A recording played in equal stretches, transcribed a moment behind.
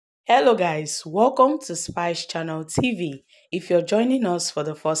Hello guys, welcome to Spice Channel TV. If you're joining us for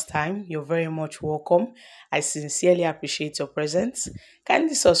the first time, you're very much welcome. I sincerely appreciate your presence.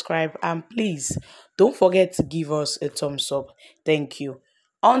 Kindly subscribe and please don't forget to give us a thumbs up. Thank you.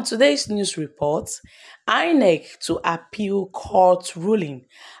 On today's news report, INEC to appeal court ruling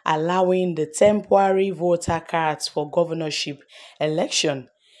allowing the temporary voter cards for governorship election.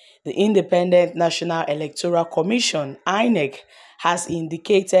 The Independent National Electoral Commission (INEC) has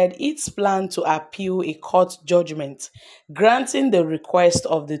indicated its plan to appeal a court judgment granting the request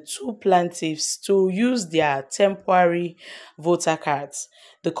of the two plaintiffs to use their temporary voter cards.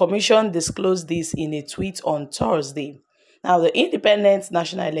 The commission disclosed this in a tweet on Thursday. Now, the Independent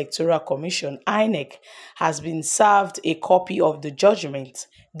National Electoral Commission (INEC) has been served a copy of the judgment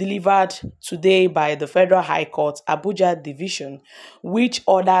delivered today by the Federal High Court Abuja Division, which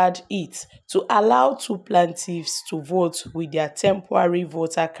ordered it to allow two plaintiffs to vote with their temporary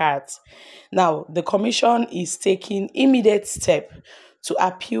voter cards. Now, the commission is taking immediate step to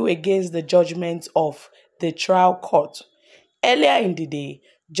appeal against the judgment of the trial court. Earlier in the day,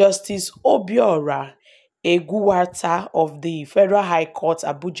 Justice Obiora Eguwata of the Federal High Court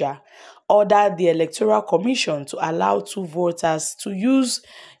Abuja ordered the Electoral Commission to allow two voters to use,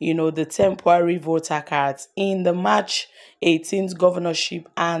 the temporary voter cards in the March 18th governorship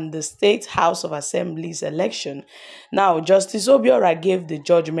and the State House of Assembly's election. Now, Justice Obiora gave the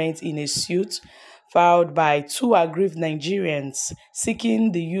judgment in a suit filed by two aggrieved Nigerians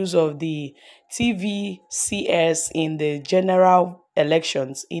seeking the use of the TVCS in the general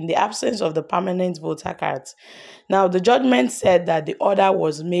elections in the absence of the permanent voter cards. Now, the judgment said that the order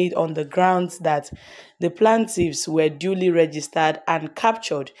was made on the grounds that the plaintiffs were duly registered and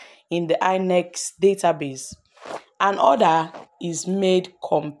captured in the INEC's database. An order is made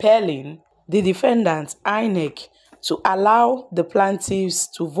compelling the defendant, INEC, to allow the plaintiffs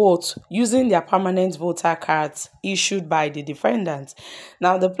to vote using their permanent voter cards issued by the defendant.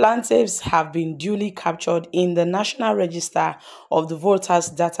 Now, the plaintiffs have been duly captured in the National Register of the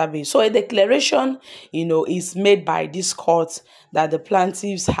Voters Database. So a declaration, is made by this court that the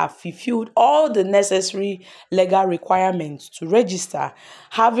plaintiffs have fulfilled all the necessary legal requirements to register,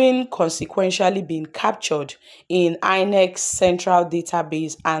 having consequentially been captured in INEC's central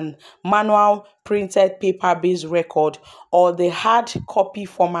database and manual printed paper-based record or the hard copy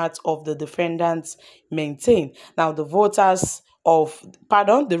format of the defendants maintain. Now, the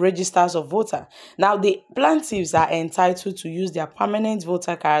registers of voter. Now, the plaintiffs are entitled to use their permanent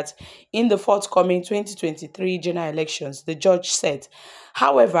voter cards in the forthcoming 2023 general elections, the judge said.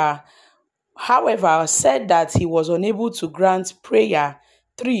 However, said that he was unable to grant prayer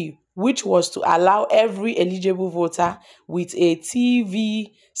 3, which was to allow every eligible voter with a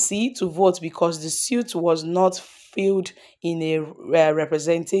TVC to vote because the suit was not filed in a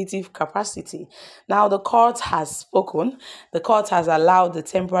representative capacity. Now, the court has spoken. The court has allowed the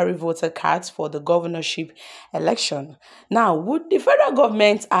temporary voter cards for the governorship election. Now, would the federal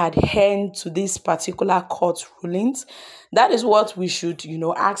government adhere to these particular court rulings? That is what we should,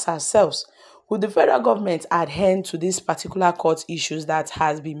 ask ourselves. Would the federal government adhere to these particular court issues that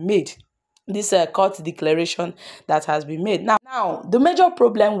has been made? This court declaration that has been made. Now, the major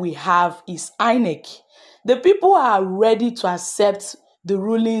problem we have is INEC. The people are ready to accept the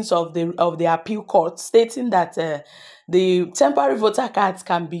rulings of the appeal court, stating that the temporary voter cards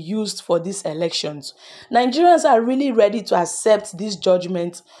can be used for these elections. Nigerians are really ready to accept this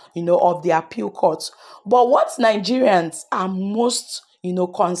judgment, of the appeal court. But what Nigerians are most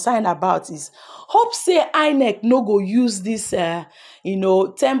concerned about is hope say INEC no go use this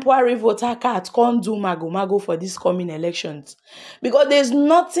temporary voter card can't do mago for this coming elections, because there's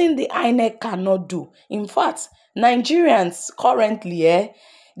nothing the INEC cannot do. In fact, Nigerians currently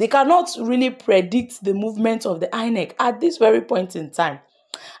they cannot really predict the movement of the INEC at this very point in time.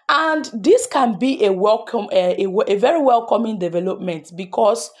 And this can be a very welcoming development,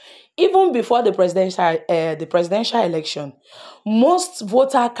 because even before the presidential election, most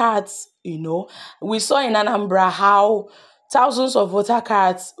voter cards, we saw in Anambra how thousands of voter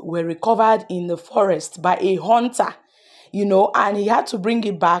cards were recovered in the forest by a hunter, and he had to bring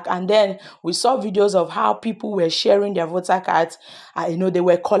it back. And then we saw videos of how people were sharing their voter cards, they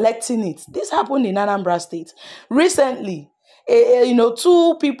were collecting it. This happened in Anambra State. Recently,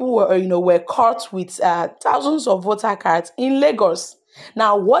 two people were caught with thousands of voter cards in Lagos.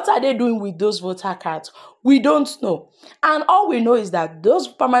 Now, what are they doing with those voter cards? We don't know. And all we know is that those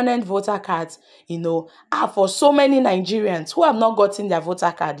permanent voter cards, are for so many Nigerians who have not gotten their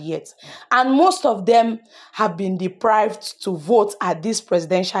voter card yet. And most of them have been deprived to vote at this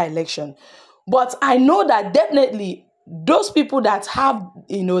presidential election. But I know that definitely those people that have,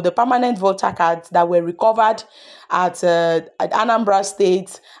 the permanent voter cards that were recovered at Anambra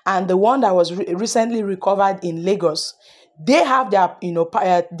State, and the one that was recently recovered in Lagos, they have their,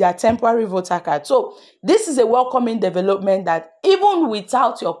 their temporary voter card. So this is a welcoming development, that even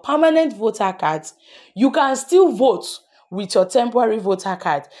without your permanent voter cards, you can still vote with your temporary voter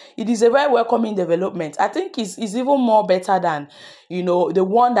card. It is a very welcoming development. I think it's even more better than, the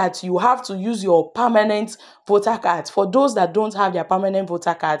one that you have to use your permanent voter card for those that don't have their permanent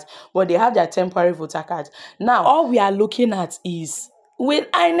voter card, but they have their temporary voter card. Now, all we are looking at is, will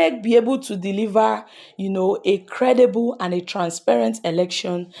INEC be able to deliver, a credible and a transparent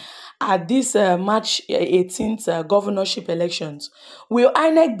election at this March 18th governorship elections? Will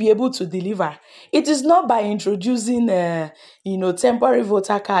INEC be able to deliver? It is not by introducing, temporary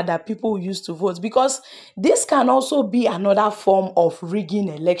voter card that people use to vote, because this can also be another form of rigging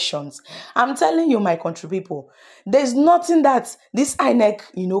elections. I'm telling you, my country people, there's nothing that this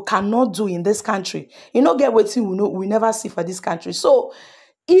INEC, cannot do in this country. Get wetin we never see for this country. So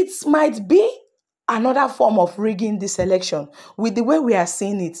it might be another form of rigging this election with the way we are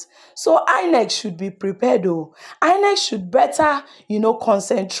seeing it. So INEC should be prepared though. INEC should better,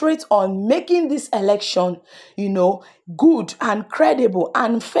 concentrate on making this election, good and credible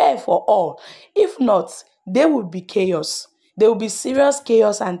and fair for all. If not, there will be chaos. There will be serious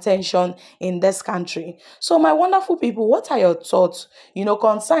chaos and tension in this country. So my wonderful people, what are your thoughts,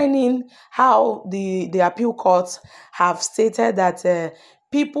 concerning how the appeal courts have stated that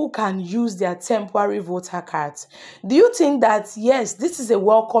people can use their temporary voter cards? Do you think that, yes, this is a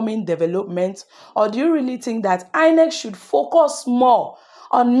welcoming development, or do you really think that INEC should focus more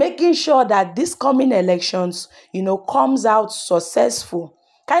on making sure that this coming elections, comes out successful?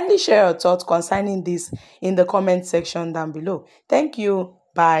 Kindly share your thoughts concerning this in the comment section down below. Thank you.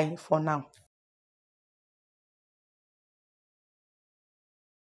 Bye for now.